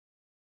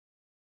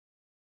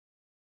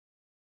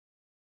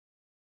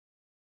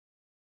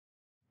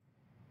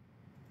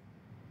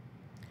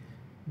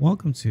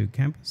Welcome to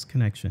Campus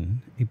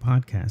Connection, a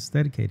podcast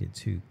dedicated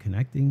to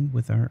connecting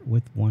with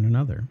one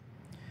another.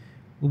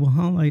 We will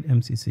highlight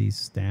MCC's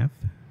staff,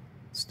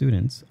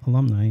 students,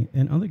 alumni,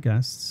 and other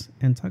guests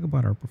and talk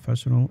about our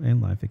professional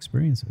and life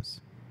experiences.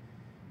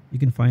 You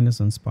can find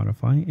us on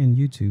Spotify and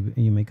YouTube,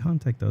 and you may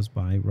contact us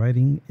by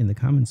writing in the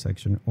comments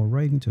section or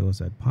writing to us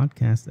at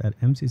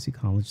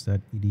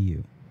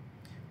podcast@mcccollege.edu.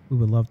 We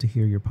would love to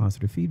hear your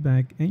positive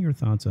feedback and your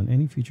thoughts on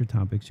any future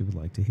topics you would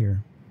like to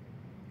hear.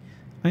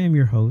 I am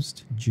your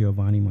host,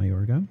 Geovanny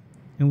Mayorga,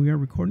 and we are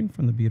recording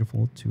from the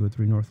beautiful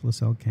 203 North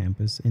LaSalle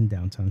campus in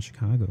downtown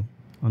Chicago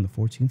on the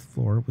 14th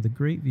floor with a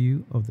great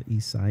view of the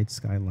east side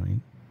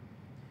skyline.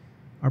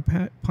 Our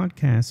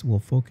podcast will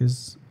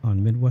focus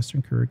on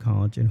Midwestern Career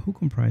College and who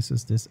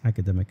comprises this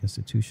academic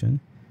institution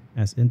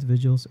as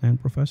individuals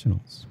and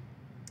professionals.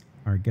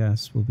 Our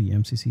guests will be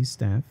MCC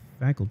staff,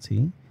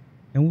 faculty,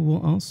 and we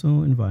will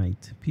also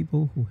invite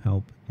people who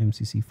help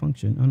MCC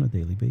function on a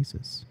daily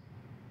basis.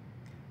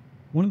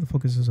 One of the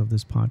focuses of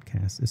this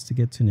podcast is to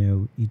get to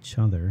know each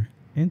other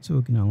and to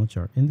acknowledge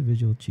our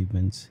individual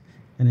achievements.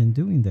 And in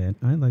doing that,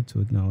 I like to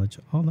acknowledge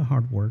all the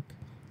hard work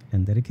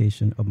and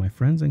dedication of my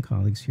friends and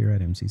colleagues here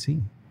at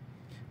MCC,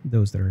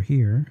 those that are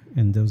here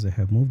and those that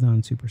have moved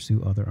on to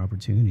pursue other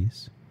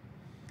opportunities.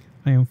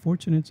 I am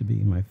fortunate to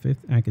be in my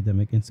 5th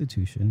academic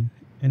institution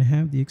and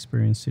have the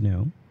experience to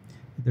know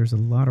that there's a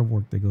lot of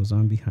work that goes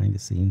on behind the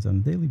scenes on a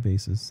daily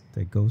basis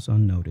that goes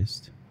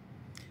unnoticed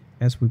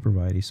as we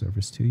provide a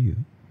service to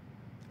you.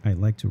 I'd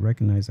like to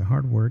recognize the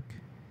hard work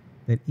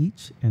that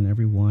each and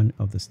every one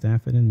of the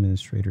staff and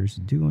administrators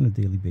do on a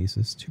daily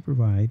basis to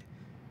provide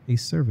a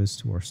service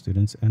to our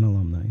students and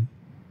alumni.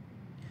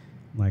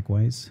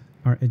 Likewise,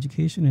 our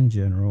education in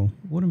general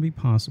wouldn't be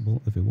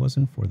possible if it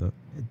wasn't for the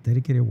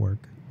dedicated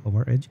work of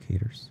our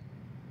educators.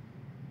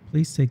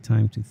 Please take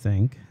time to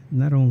thank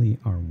not only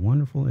our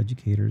wonderful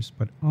educators,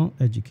 but all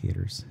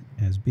educators,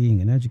 as being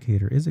an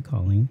educator is a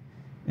calling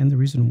and the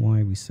reason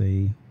why we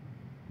say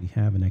we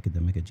have an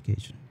academic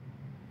education.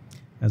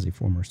 As a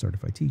former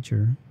certified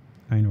teacher,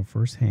 I know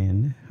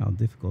firsthand how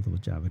difficult of a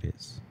job it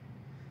is.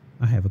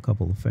 I have a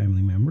couple of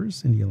family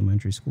members in the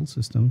elementary school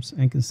systems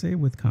and can say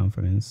with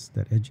confidence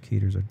that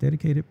educators are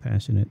dedicated,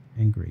 passionate,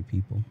 and great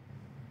people.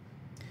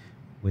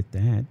 With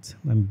that,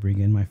 let me bring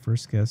in my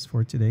first guest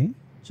for today,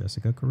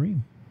 Jessica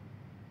Karim.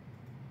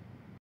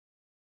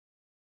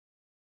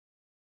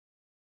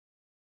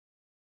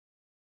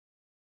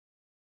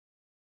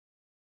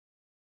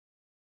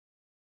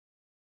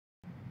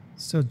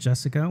 So,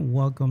 Jessica,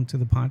 welcome to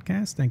the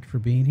podcast. Thank you for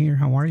being here.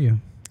 How are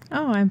you?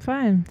 Oh, I'm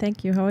fine.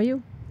 Thank you. How are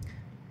you?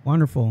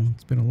 Wonderful.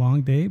 It's been a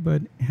long day,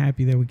 but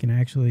happy that we can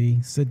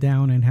actually sit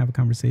down and have a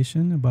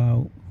conversation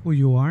about who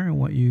you are and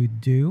what you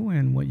do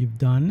and what you've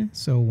done.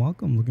 So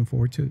welcome. Looking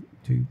forward to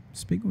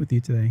speaking with you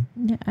today.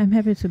 Yeah, I'm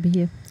happy to be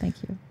here.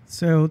 Thank you.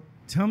 So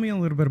tell me a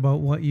little bit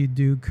about what you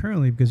do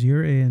currently, because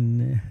you're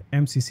in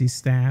MCC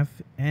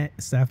staff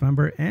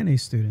member and a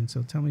student.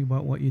 So tell me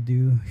about what you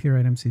do here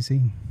at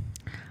MCC.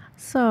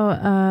 So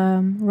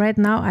right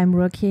now I'm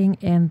working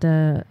in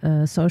the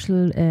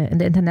in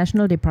the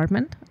international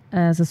department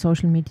as a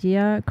social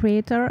media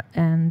creator,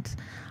 and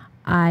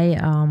I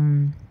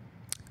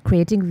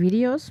creating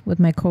videos with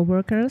my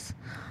coworkers,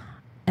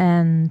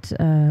 and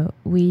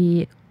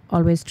we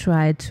always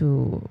try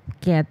to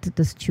get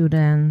the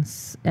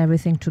students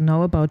everything to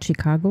know about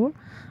Chicago,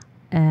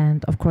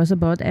 and of course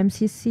about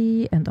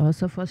MCC, and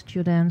also for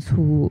students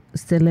who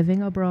still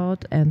living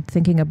abroad and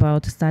thinking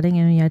about studying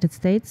in the United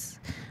States,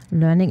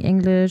 learning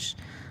English,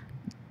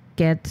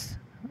 get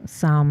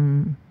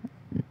some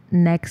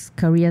next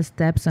career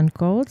steps and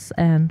goals,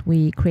 and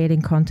we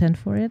creating content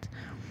for it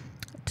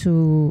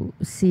to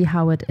see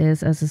how it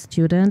is as a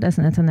student, as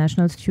an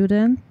international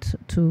student,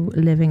 to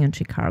living in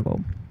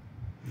Chicago.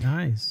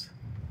 Nice.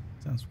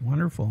 Sounds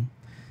wonderful.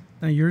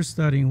 Now you're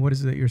studying, what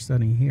is it that you're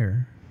studying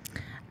here?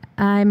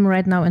 I'm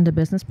right now in the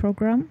business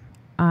program.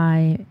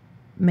 I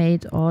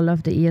made all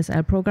of the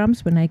ESL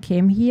programs when I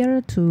came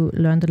here to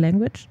learn the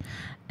language.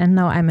 And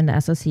now I'm in the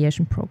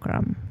association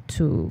program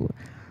to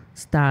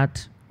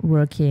start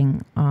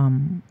working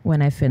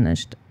when I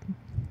finished.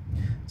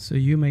 So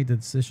you made the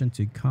decision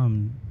to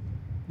come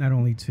not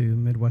only to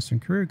Midwestern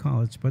Career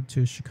College, but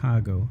to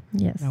Chicago.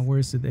 Yes. Now, where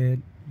is it that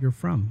you're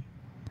from?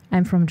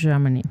 I'm from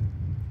Germany.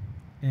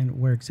 And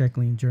where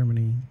exactly in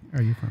Germany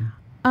are you from?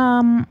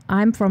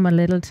 I'm from a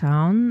little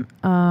town,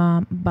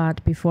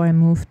 but before I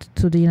moved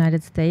to the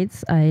United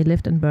States, I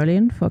lived in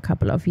Berlin for a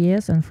couple of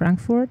years and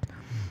Frankfurt.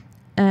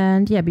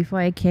 And yeah, before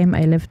I came,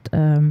 I lived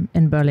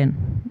in Berlin,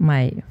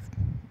 my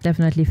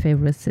definitely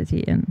favorite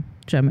city in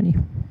Germany.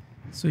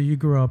 So you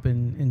grew up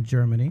in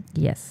Germany?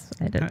 Yes,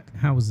 I did.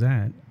 How was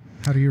that?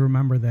 How do you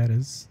remember that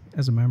as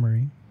a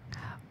memory?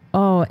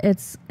 Oh,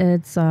 it's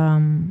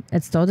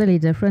totally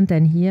different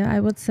than here,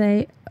 I would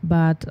say.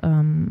 But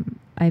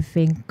I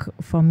think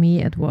for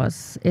me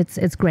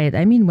it's great.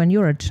 I mean, when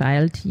you're a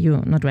child,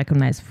 you not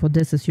recognize for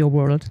this is your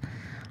world.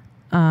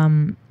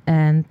 And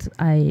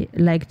I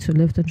like to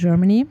live in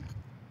Germany.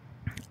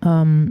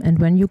 And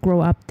when you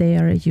grow up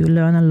there, you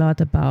learn a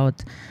lot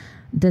about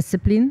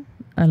discipline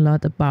a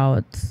lot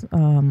about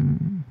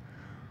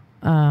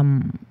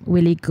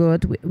really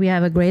good. We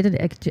have a great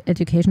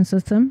education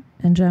system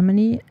in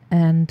Germany,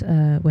 and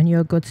when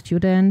you're a good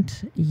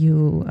student,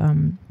 you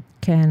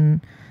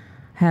can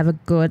have a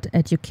good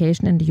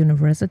education in the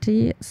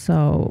university.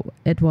 So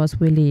it was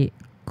really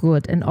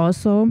good. And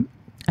also,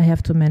 I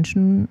have to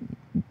mention,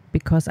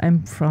 because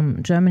I'm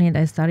from Germany and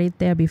I studied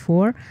there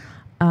before,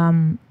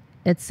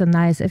 it's a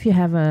nice, if you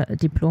have a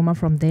diploma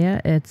from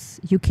there,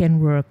 you can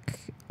work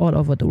all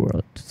over the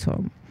world.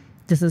 So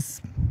this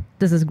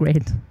is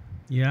great.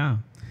 Yeah.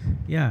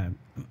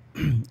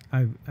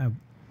 I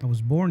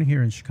was born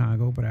here in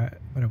Chicago, but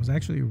I was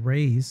actually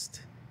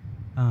raised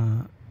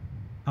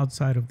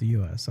outside of the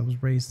U.S. I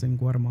was raised in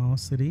Guatemala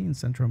City in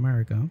Central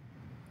America,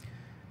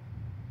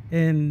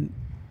 and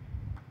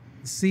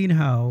seeing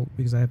how,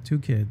 because I have two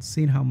kids,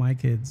 seeing how my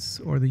kids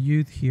or the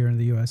youth here in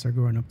the U.S. are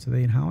growing up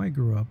today and how I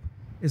grew up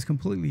is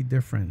completely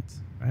different,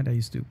 right? I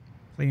used to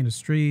play in the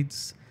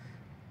streets.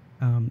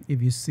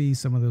 If you see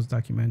some of those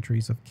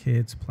documentaries of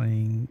kids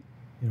playing,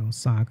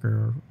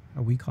 soccer,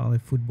 or we call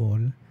it football,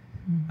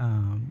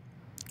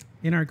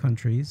 in our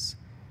countries,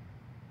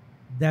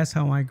 that's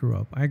how I grew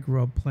up. I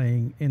grew up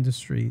playing in the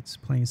streets,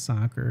 playing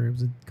soccer. It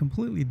was a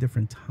completely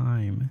different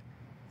time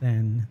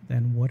than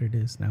what it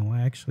is now.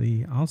 I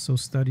actually also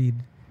studied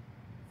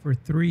for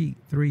three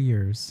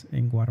years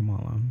in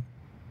Guatemala,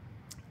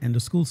 and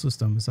the school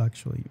system is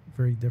actually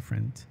very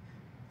different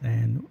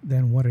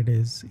than what it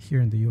is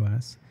here in the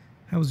U.S.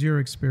 How was your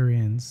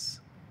experience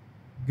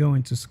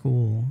going to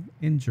school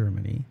in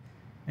Germany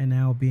and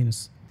now being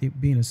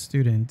a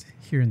student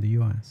here in the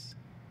U.S.?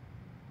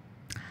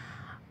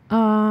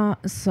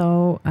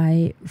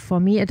 For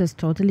me, it is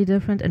totally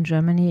different in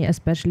Germany,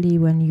 especially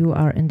when you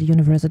are in the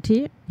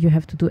university. You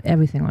have to do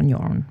everything on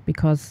your own,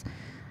 because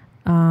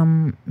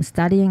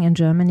studying in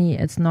Germany,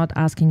 it's not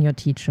asking your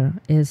teacher.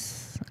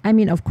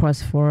 Of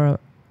course, for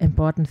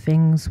important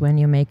things when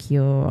you make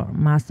your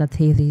master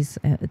thesis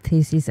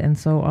and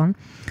so on.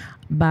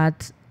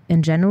 But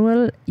in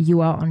general,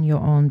 you are on your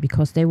own,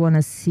 because they want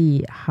to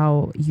see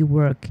how you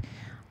work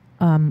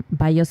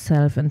by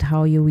yourself and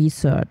how you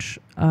research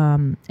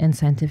in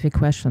scientific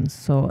questions.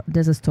 So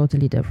this is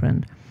totally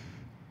different.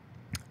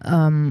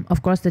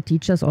 Of course, the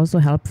teachers also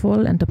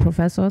helpful and the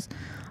professors,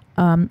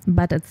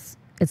 but it's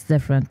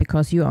different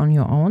because you're on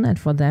your own, and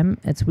for them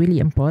it's really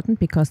important,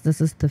 because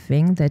this is the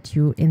thing that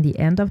you, in the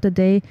end of the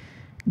day,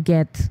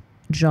 get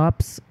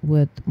jobs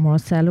with more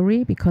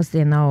salary, because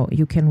they know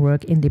you can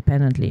work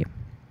independently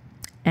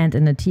and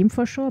in a team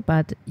for sure.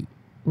 But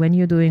when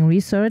you're doing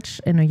research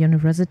in a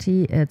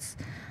university, it's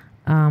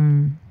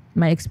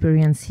my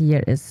experience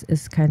here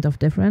is kind of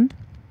different.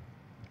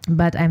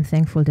 But I'm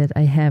thankful that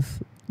I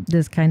have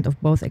this kind of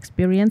both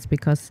experience,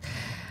 because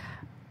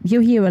you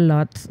hear a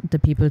lot the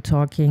people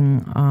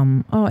talking,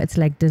 it's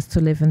like this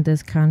to live in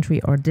this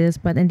country or this,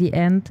 but in the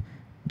end,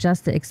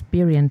 just the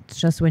experience,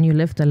 just when you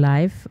live the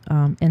life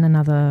in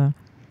another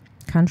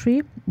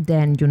country,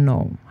 then you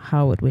know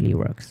how it really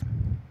works.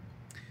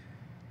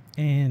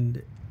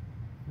 And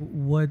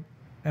what,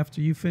 after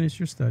you finished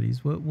your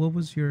studies,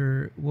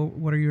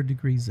 what are your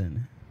degrees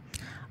in?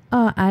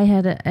 I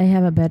have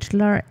a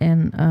bachelor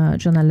in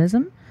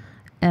journalism,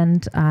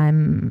 and I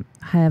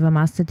have a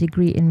master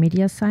degree in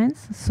media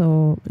science,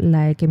 so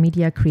like a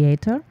media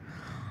creator.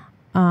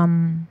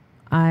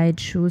 I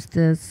choose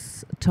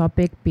this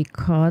topic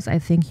because I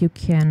think you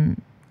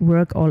can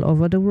work all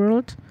over the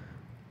world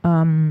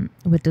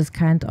with this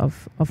kind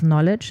of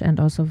knowledge, and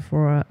also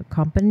for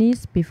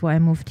companies. Before I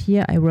moved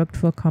here, I worked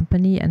for a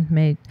company and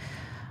made,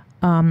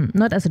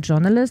 not as a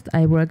journalist,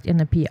 I worked in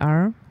a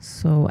PR,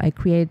 so I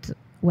create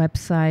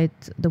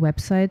the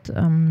website,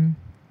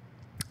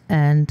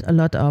 and a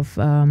lot of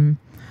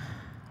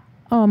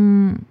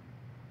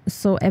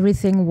so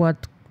everything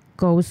what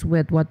goes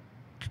with what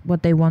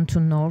they want to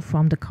know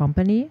from the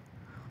company.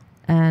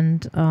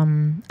 And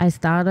I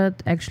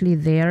started actually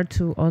there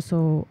to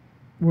also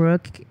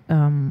work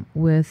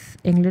with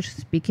English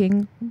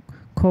speaking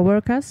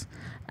co-workers,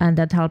 and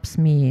that helps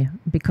me,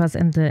 because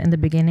in the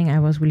beginning I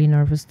was really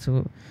nervous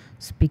to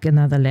speak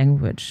another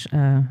language,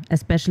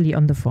 especially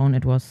on the phone.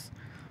 It was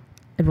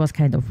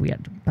kind of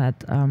weird,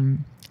 but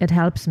it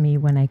helps me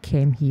when I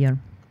came here.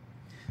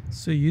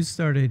 So you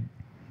started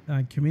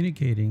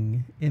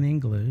communicating in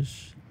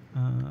English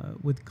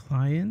with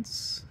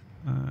clients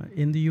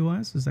in the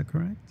U.S., is that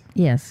correct?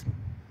 Yes.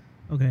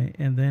 Okay,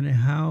 and then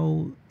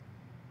how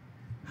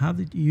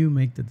did you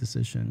make the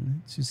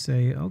decision to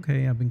say,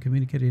 okay, I've been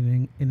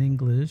communicating in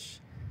English,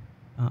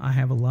 I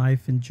have a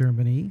life in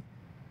Germany,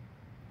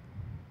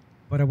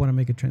 but I want to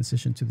make a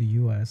transition to the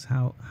U.S.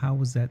 How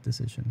was that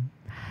decision?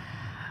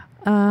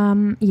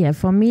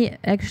 For me,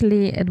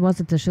 actually, it was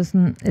a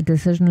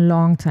decision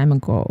long time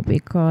ago,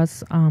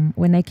 because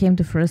when I came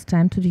the first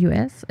time to the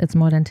US, it's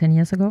more than 10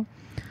 years ago,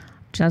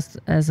 just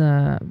as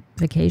a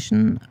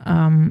vacation,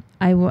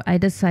 I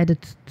decided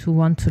to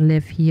want to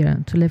live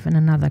here, to live in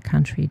another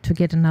country, to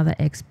get another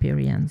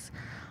experience.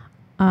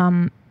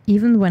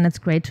 Even when it's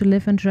great to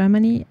live in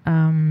Germany,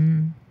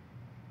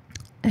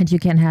 and you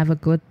can have a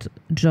good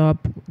job,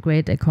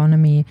 great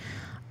economy.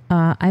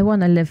 I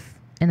want to live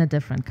in a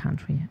different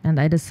country, and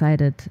I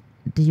decided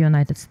the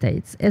United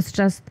States. It's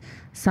just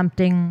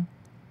something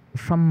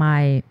from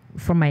my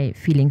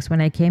feelings.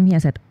 When I came here, I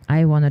said,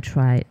 I want to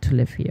try to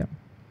live here.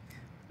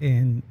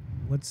 And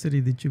what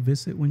city did you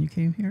visit when you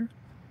came here?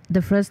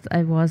 The first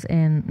I was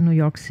in New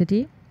York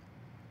City,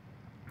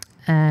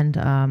 and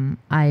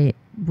I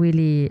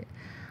really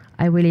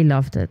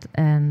loved it.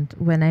 And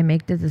when I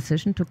made the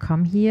decision to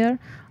come here,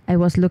 I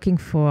was looking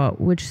for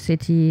which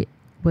city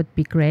would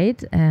be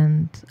great.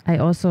 And I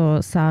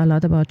also saw a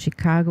lot about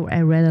Chicago.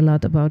 I read a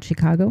lot about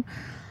Chicago.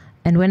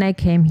 And when I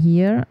came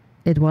here,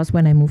 it was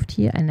when I moved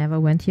here. I never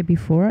went here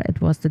before. It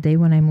was the day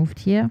when I moved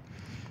here.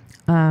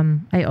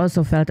 I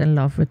also felt in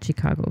love with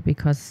Chicago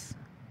because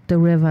the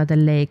river, the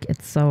lake,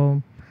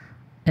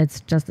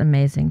 it's just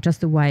amazing.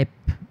 Just the vibe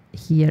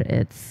here,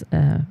 it's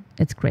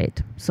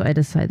great. So I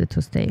decided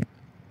to stay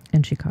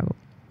in Chicago.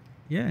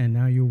 Yeah, and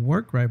now you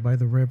work right by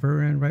the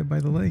river and right by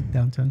the lake,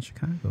 downtown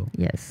Chicago.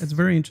 Yes. It's a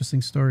very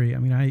interesting story. I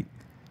mean, I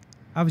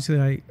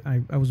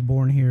was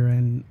born here,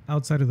 and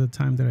outside of the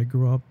time that I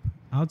grew up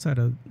outside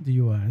of the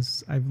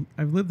U.S.,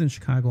 I've lived in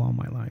Chicago all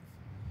my life.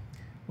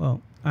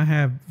 Well, I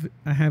have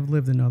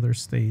lived in other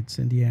states,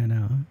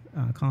 Indiana,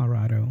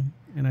 Colorado,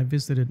 and I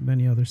visited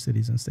many other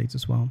cities and states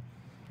as well.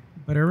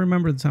 But I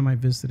remember the time I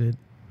visited,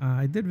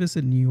 I did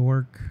visit New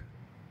York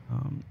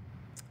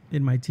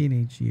in my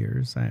teenage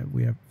years.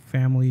 We have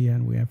family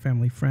and we have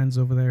family friends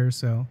over there.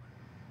 So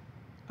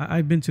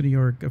I've been to New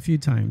York a few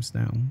times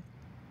now.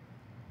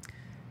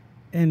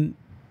 And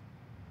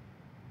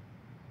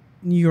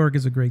New York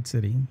is a great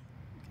city.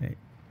 Okay,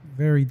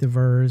 very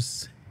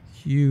diverse,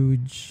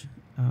 huge,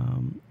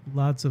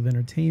 lots of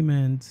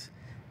entertainment.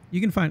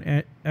 You can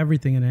find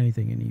everything and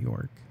anything in New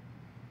York.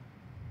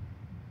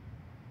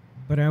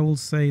 But I will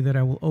say that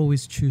I will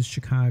always choose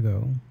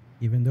Chicago,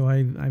 even though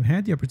I've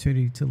had the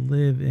opportunity to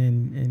live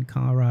in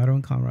Colorado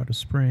and Colorado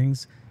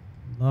Springs.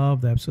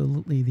 Loved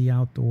absolutely the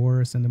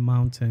outdoors and the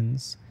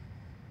mountains.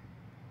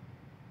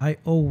 I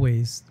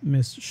always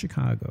miss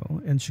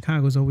Chicago, and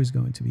Chicago is always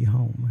going to be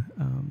home.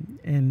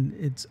 And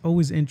it's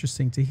always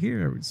interesting to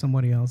hear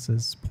somebody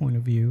else's point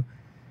of view.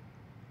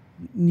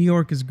 New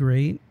York is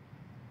great,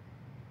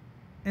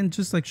 and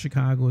just like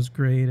Chicago is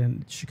great,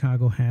 and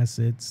Chicago has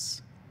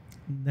its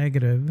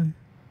negative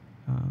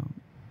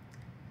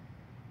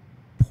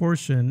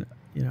portion,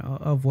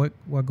 of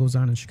what goes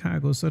on in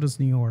Chicago. So does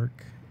New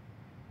York.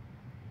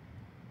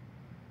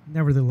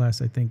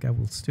 Nevertheless, I think I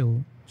will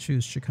still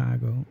choose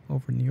Chicago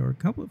over New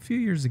York. A few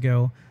years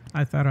ago,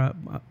 I thought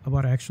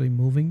about actually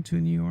moving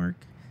to New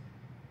York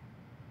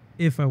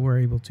if I were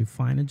able to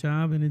find a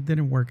job, and it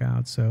didn't work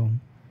out. So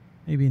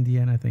maybe in the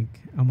end, I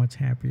think I'm much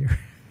happier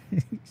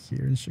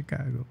here in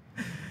Chicago.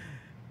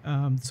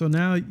 So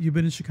now you've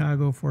been in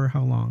Chicago for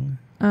how long?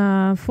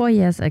 4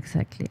 years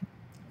exactly.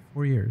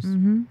 4 years.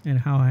 Mm-hmm. And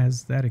how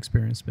has that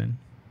experience been?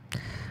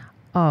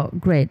 Oh,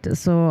 great.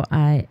 So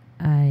I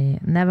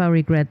never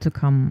regret to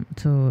come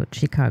to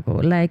Chicago.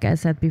 Like I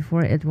said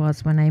before, it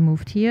was when I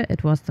moved here.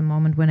 It was the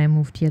moment when I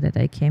moved here that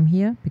I came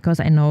here, because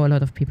I know a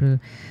lot of people,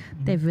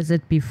 they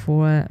visit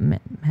before,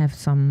 have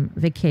some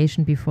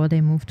vacation before they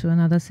move to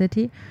another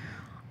city.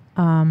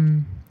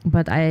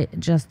 But I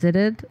just did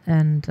it,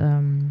 and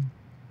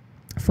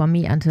for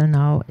me until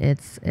now,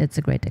 it's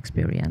a great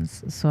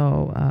experience.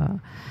 So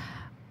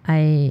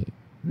I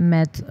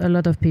met a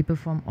lot of people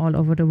from all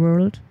over the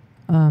world.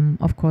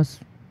 Of course,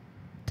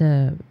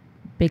 the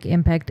big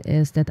impact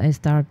is that I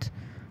start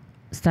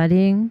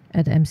studying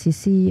at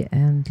MCC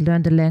and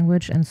learn the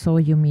language, and so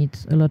you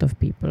meet a lot of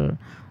people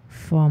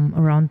from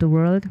around the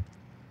world.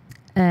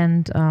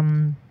 And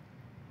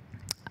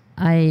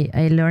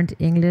I learned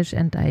English,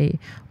 and I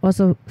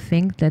also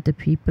think that the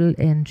people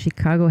in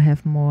Chicago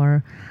have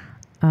more,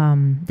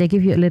 they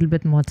give you a little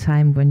bit more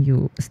time when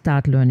you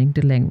start learning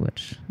the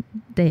language.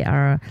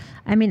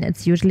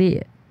 It's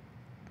usually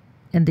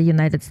in the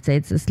United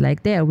States, it's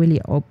like they are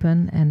really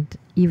open, and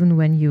even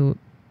when you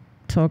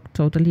talk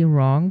totally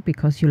wrong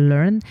because you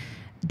learn,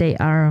 they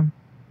are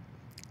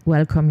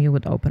welcome you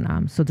with open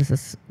arms. So this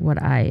is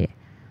what I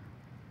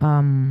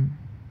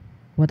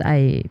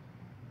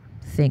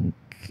think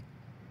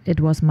it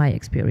was my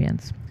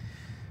experience.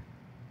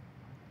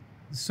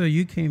 So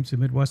you came to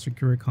Midwestern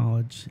Career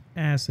College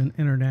as an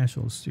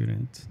international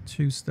student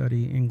to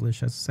study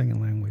English as a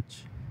second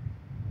language.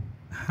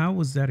 How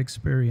was that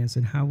experience,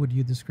 and how would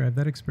you describe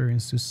that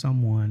experience to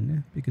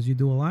someone? Because you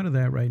do a lot of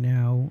that right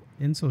now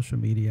in social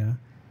media,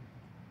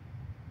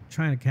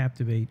 trying to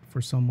captivate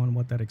for someone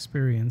what that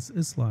experience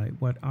is like,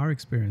 what our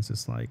experience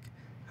is like.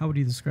 How would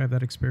you describe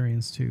that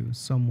experience to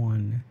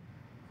someone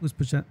who's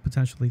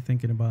potentially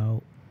thinking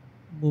about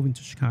moving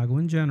to Chicago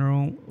in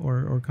general,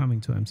 or coming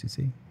to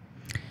MCC?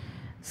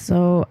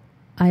 So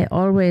I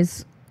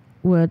always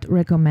would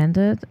recommend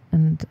it,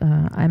 and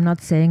I'm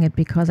not saying it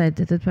because I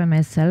did it by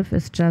myself.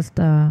 It's just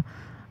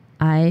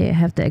I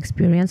have the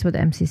experience with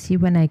MCC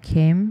when I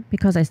came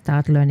because I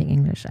started learning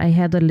English. I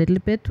had a little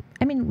bit,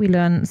 I mean, we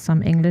learn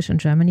some English in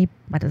Germany,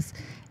 but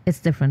it's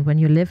different. When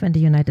you live in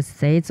the United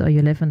States or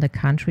you live in the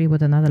country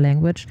with another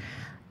language,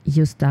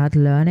 you start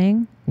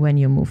learning when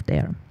you move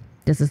there.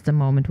 This is the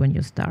moment when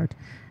you start.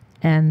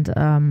 And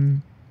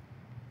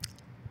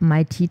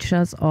my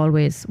teachers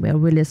always were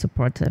really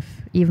supportive,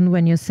 even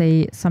when you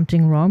say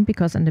something wrong,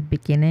 because in the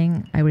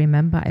beginning, I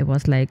remember I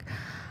was like,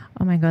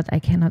 oh my God, I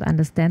cannot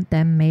understand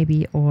them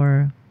maybe,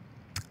 or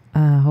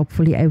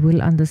hopefully I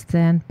will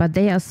understand. But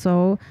they are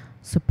so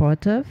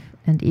supportive.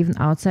 And even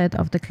outside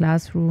of the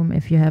classroom,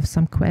 if you have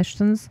some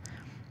questions,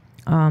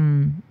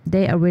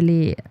 they are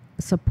really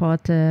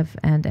supportive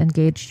and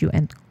engage you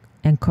and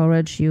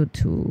encourage you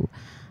to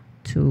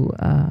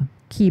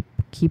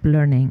keep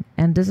learning.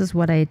 And this is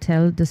what I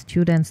tell the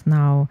students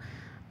now,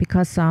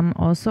 because some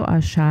also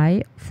are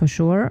shy for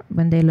sure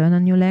when they learn a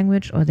new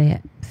language or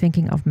they're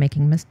thinking of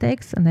making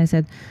mistakes. And I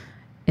said,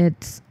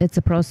 it's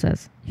a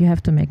process. You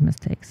have to make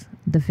mistakes.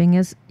 The thing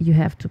is, you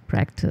have to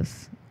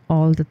practice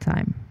all the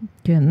time.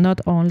 You're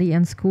not only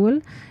in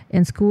school.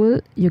 In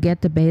school, you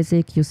get the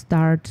basic, you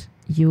start,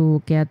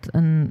 you get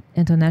an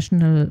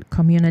international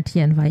community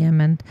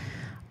environment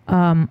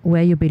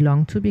where you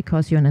belong to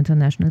because you're an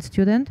international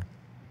student.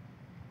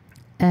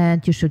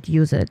 And you should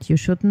use it. You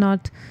should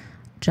not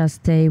just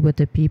stay with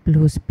the people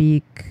who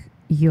speak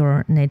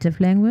your native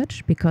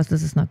language, because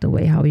this is not the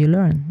way how you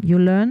learn. You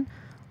learn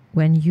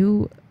when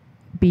you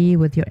be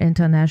with your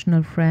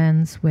international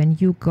friends, when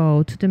you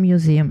go to the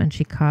museum in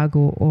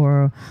Chicago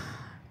or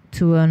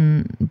to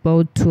a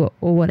boat tour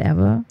or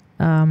whatever.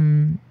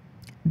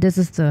 This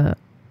is the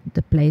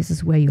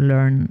places where you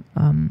learn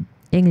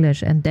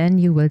English, and then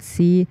you will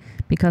see,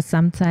 because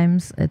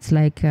sometimes it's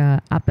like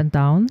up and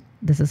down.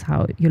 This is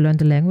how you learn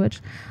the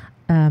language.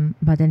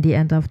 But in the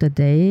end of the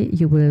day,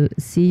 you will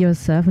see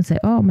yourself and say,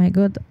 oh my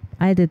God,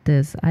 I did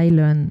this. I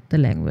learned the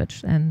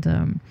language.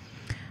 And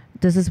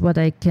this is what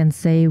I can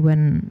say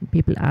when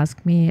people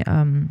ask me,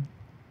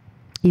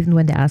 even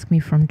when they ask me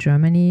from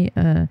Germany,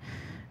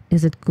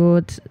 is it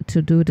good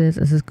to do this?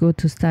 Is it good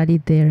to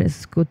study there?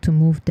 Is it good to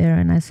move there?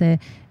 And I say,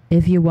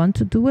 if you want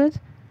to do it,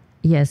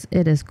 yes,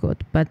 it is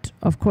good. But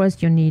of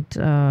course, you need,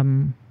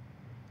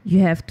 you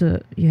have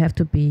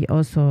to be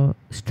also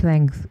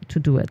strength to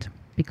do it,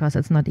 because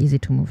it's not easy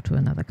to move to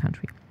another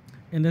country.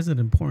 And that's an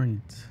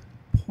important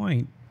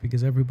point,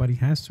 because everybody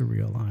has to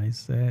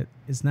realize that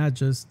it's not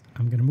just,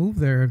 I'm going to move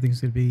there,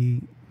 everything's going to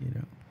be,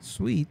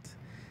 sweet.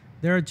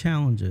 There are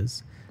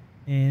challenges,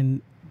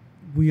 and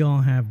we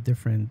all have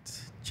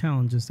different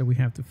challenges that we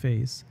have to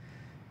face.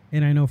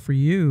 And I know for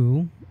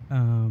you,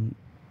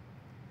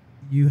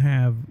 you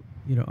have,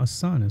 a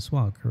son as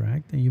well,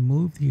 correct? And you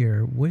moved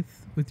here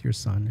with your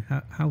son.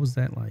 How was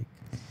that like?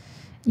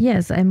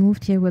 Yes, I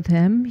moved here with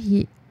him.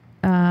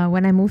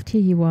 When I moved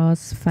here, he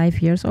was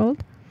 5 years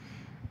old.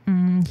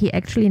 He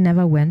actually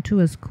never went to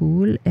a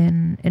school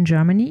in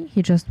Germany.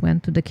 He just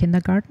went to the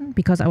kindergarten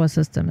because our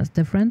system is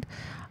different.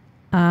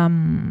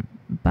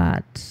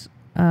 But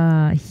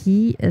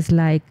he is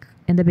like,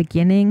 in the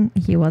beginning,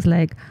 he was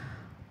like,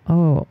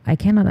 oh, I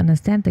cannot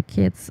understand the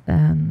kids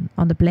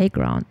on the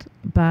playground.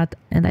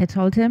 And I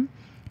told him,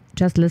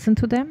 just listen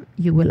to them,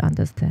 you will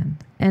understand.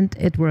 And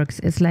it works.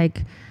 It's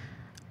like,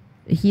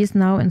 he is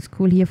now in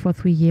school here for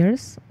 3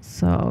 years.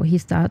 So he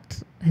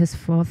starts his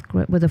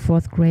with the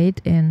fourth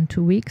grade in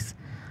 2 weeks.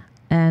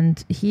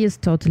 And he is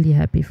totally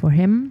happy. For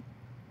him,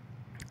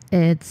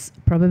 it's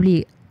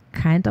probably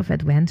kind of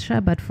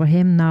adventure, but for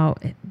him now,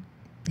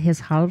 his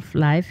half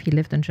life, he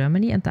lived in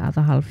Germany and the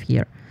other half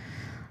here.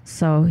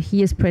 So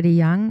he is pretty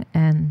young,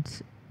 and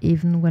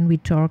even when we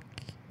talk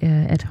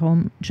at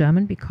home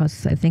German,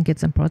 because I think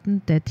it's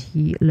important that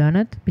he learn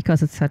it,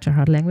 because it's such a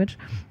hard language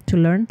to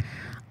learn,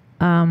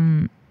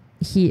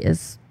 he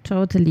is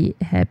totally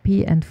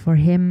happy. And for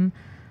him,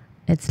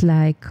 it's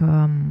like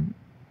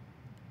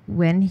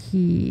when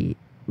he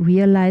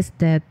realized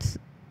that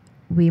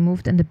we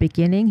moved in the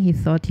beginning, he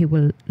thought he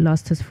will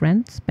lost his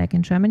friends back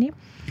in Germany.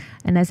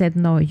 And I said,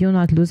 no, you're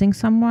not losing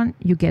someone,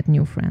 you get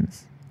new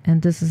friends.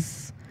 And this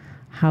is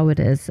how it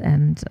is.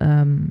 And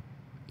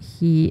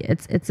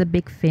it's a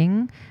big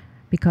thing,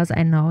 because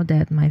I know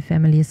that my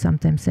family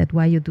sometimes said,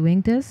 why are you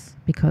doing this?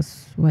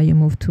 Because why you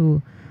moved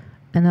to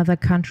another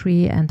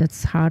country and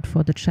it's hard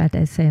for the child.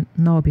 I say,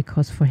 no,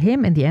 because for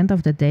him, in the end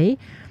of the day,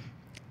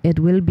 it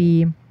will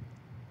be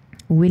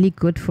really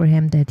good for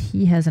him that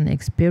he has an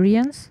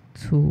experience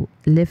to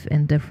live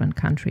in different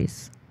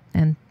countries,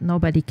 and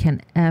nobody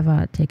can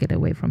ever take it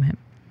away from him.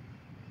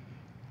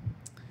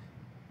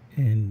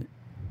 And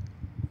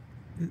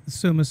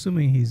so I'm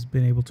assuming he's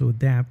been able to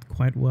adapt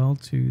quite well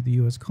to the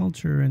U.S.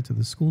 culture and to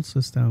the school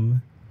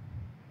system.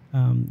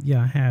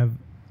 I have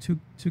two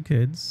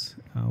kids.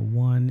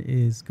 One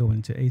is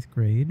going to 8th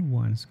grade.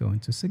 One is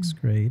going to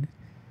 6th grade.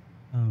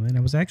 And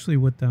I was actually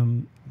with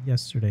them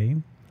yesterday.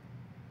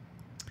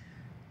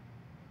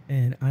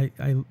 And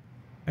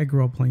I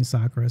grew up playing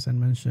soccer, as I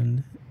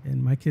mentioned,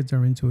 and my kids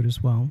are into it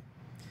as well.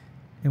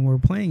 and we were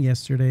playing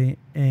yesterday,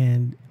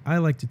 and I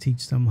like to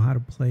teach them how to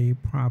play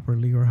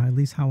properly, or at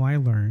least how I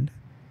learned,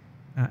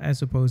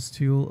 as opposed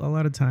to a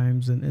lot of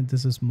times, and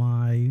this is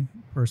my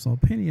personal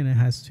opinion, it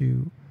has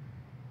to,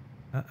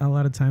 a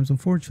lot of times,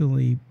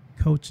 unfortunately,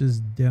 coaches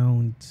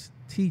don't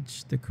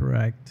teach the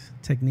correct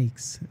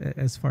techniques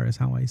as far as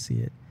how I see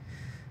it.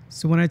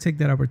 So when I take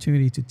that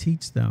opportunity to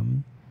teach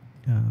them,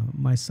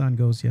 my son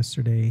goes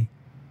yesterday,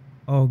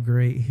 oh,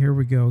 great, here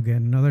we go again,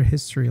 another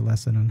history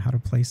lesson on how to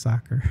play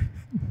soccer.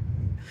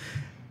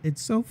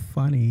 It's so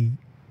funny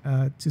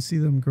to see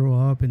them grow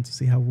up and to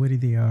see how witty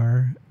they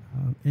are,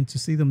 and to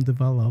see them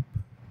develop.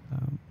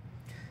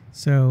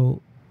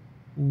 So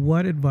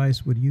what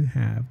advice would you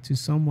have to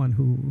someone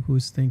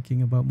who's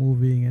thinking about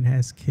moving and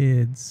has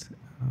kids?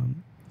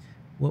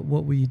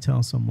 What would you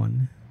tell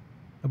someone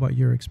about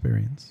your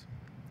experience?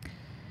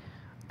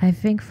 I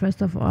think,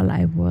 first of all,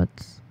 I would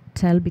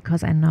tell,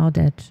 because I know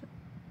that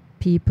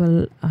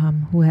people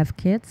who have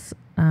kids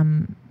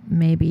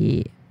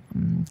maybe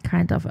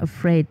kind of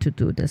afraid to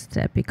do this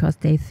step because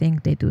they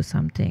think they do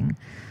something.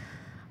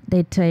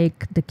 They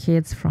take the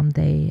kids from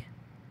the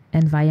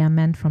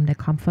environment, from their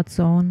comfort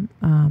zone,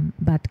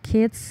 but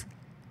kids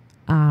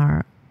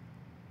are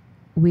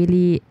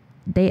really,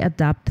 they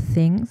adapt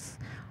things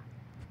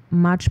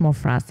much more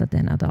faster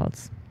than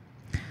adults.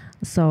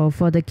 So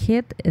for the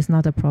kid, it's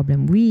not a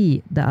problem.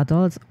 We, the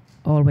adults,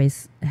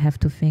 always have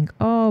to think,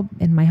 oh,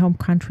 in my home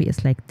country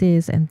it's like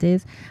this and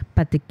this,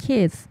 but the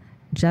kids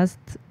just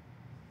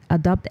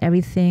adopt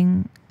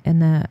everything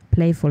in a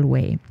playful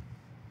way.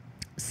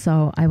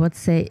 So I would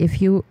say,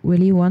 if you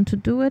really want to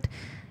do it,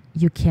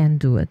 you can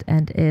do it,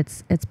 and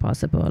it's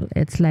possible.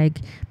 It's like,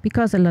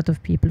 because a lot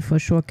of people for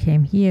sure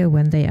came here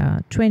when they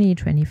are 20,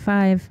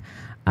 25,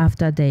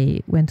 after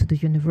they went to the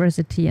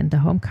university in the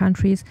home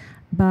countries,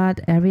 but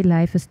every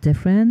life is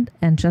different,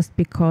 and just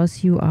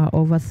because you are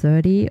over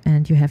 30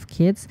 and you have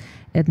kids,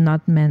 it's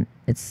not,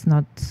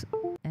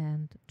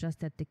 and just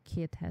that the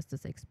kid has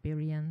this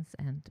experience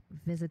and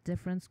visit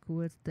different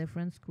schools,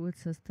 different school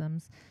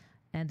systems,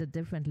 and a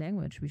different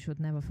language. We should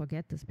never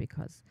forget this,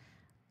 because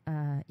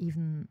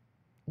even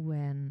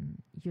when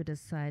you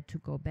decide to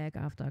go back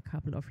after a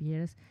couple of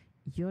years,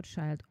 your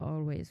child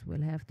always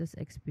will have this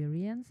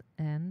experience,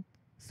 and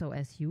so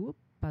as you,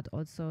 but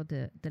also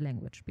the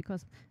language,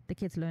 because the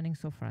kid's learning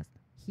so fast.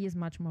 He is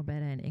much more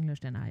better in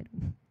English than I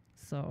do.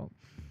 So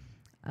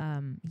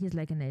he's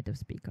like a native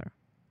speaker.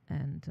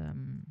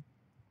 And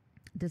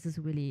this is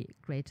really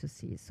great to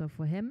see. So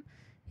for him,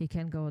 he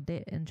can go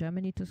in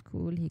Germany to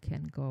school, he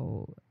can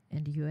go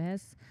in the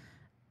US,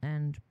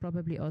 and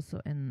probably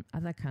also in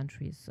other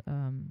countries,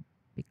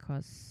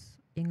 because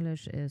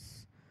English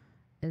is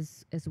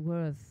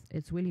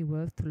really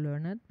worth to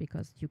learn it,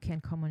 because you can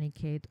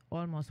communicate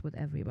almost with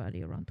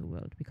everybody around the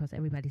world, because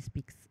everybody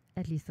speaks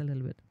at least a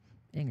little bit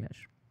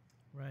English.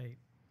 Right.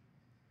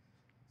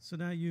 So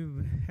now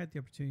you've had the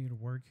opportunity to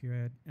work here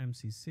at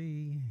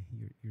MCC.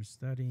 You're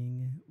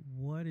studying.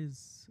 What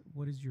is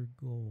your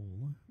goal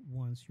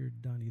once you're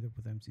done, either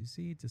with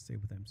MCC, to stay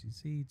with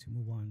MCC, to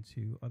move on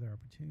to other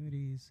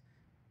opportunities?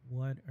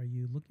 What are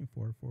you looking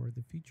for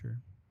the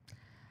future?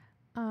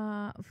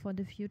 For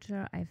the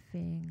future, I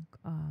think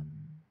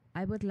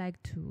I would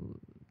like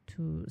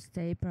to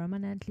stay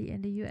permanently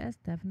in the US,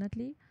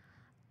 definitely,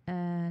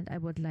 and I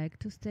would like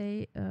to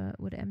stay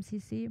with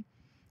MCC,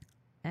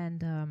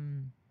 and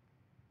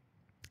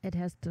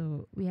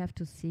we have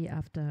to see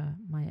after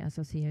my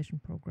association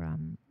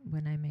program,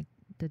 when I make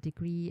the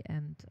degree,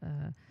 and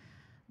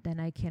then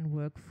I can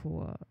work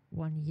for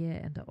 1 year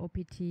in the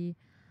OPT.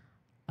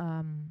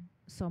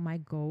 So my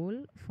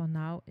goal for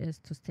now is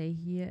to stay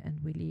here and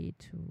really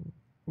to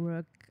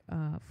work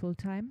full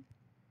time,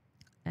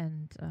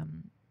 and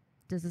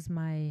this is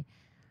my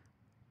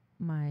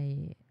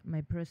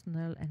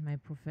personal and my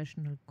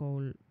professional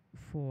goal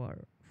for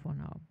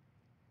now.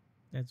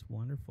 That's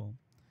wonderful.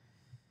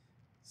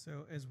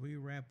 So as we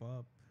wrap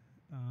up,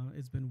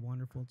 it's been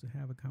wonderful to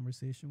have a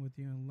conversation with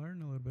you and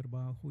learn a little bit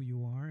about who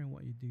you are and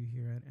what you do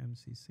here at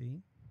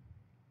MCC.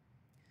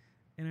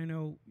 And I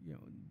know,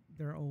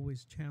 there are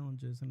always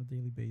challenges on a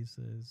daily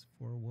basis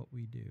for what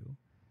we do.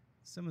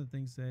 Some of the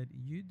things that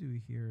you do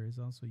here is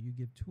also you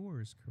give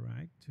tours,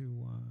 correct,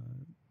 to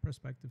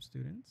prospective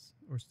students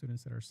or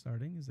students that are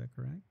starting. Is that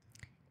correct?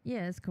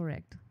 Yes,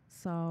 correct.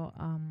 So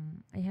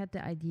I had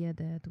the idea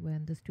that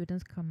when the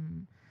students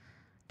come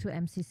to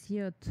MCC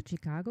or to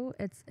Chicago,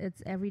 it's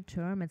every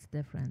term it's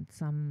different.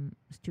 Some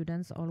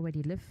students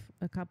already live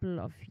a couple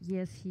of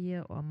years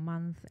here or a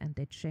month, and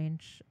they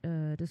change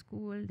the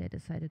school. They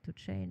decided to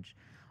change,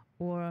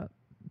 or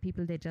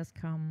people, they just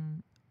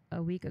come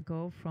a week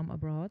ago from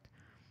abroad.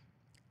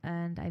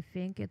 And I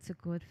think it's a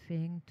good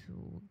thing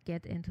to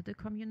get into the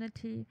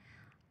community,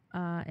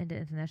 in the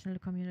international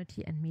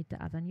community, and meet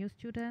the other new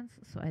students.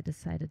 So I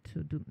decided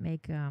to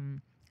make a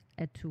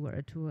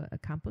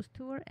campus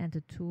tour, and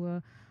a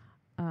tour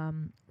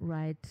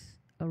right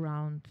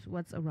around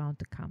what's around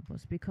the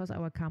campus, because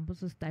our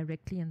campus is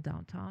directly in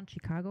downtown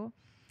Chicago,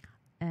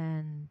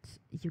 and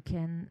you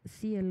can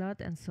see a lot.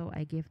 And so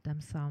I give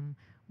them some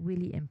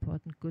really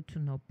important, good to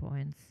know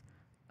points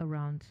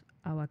around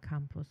our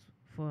campus,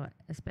 for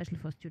especially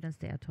for students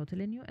they are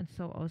totally new, and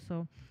so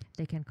also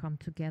they can come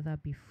together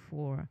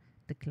before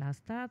the class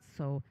starts,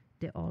 so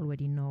they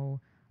already know,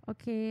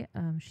 okay,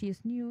 she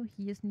is new,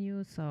 he is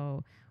new,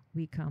 so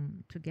we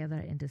come together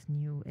in this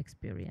new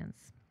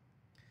experience.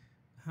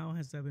 How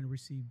has that been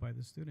received by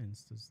the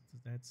students? Does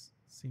that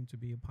seem to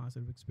be a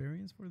positive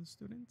experience for the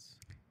students?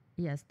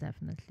 Yes,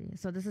 definitely.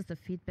 So this is the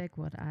feedback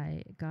what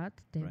I got.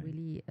 They're Right.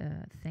 really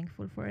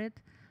thankful for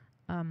it,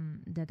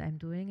 that I'm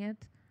doing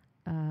it.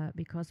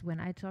 Because when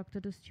I talk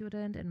to the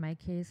student, in my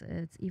case,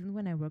 it's even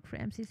when I work for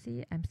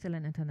MCC, I'm still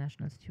an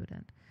international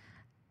student.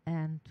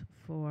 And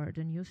for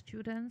the new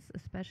students,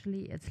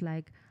 especially, it's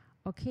like,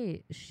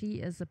 okay,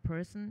 she is a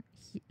person,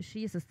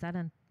 she is a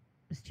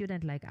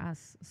student like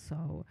us.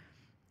 So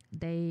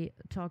they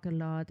talk a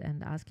lot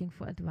and asking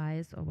for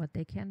advice or what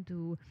they can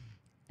do.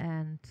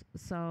 And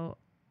so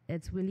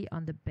it's really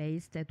on the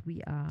base that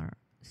we are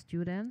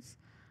students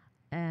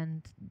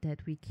and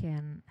that we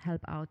can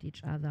help out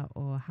each other,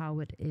 or how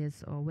it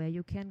is, or where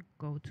you can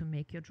go to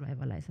make your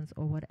driver license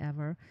or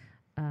whatever.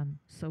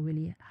 So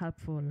really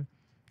helpful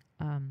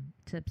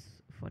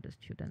tips for the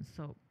students.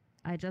 So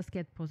I just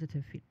get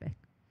positive feedback.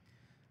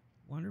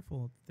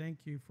 Wonderful.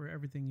 Thank you for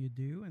everything you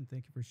do, and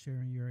thank you for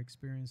sharing your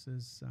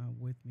experiences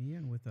with me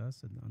and with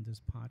us on this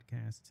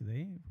podcast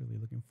today. Really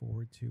looking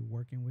forward to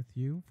working with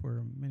you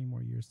for many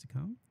more years to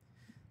come.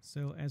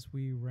 So as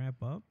we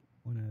wrap up,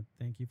 I want to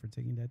thank you for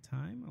taking that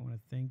time. I want to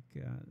thank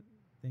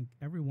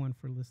everyone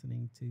for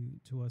listening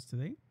to us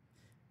today,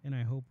 and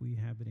I hope we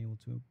have been able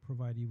to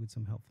provide you with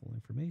some helpful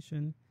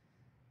information.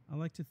 I'd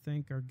like to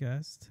thank our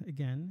guest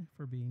again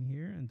for being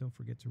here, and don't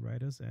forget to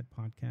write us at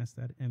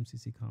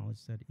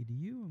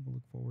podcast@mcccollege.edu, and we'll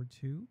look forward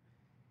to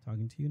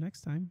talking to you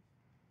next time.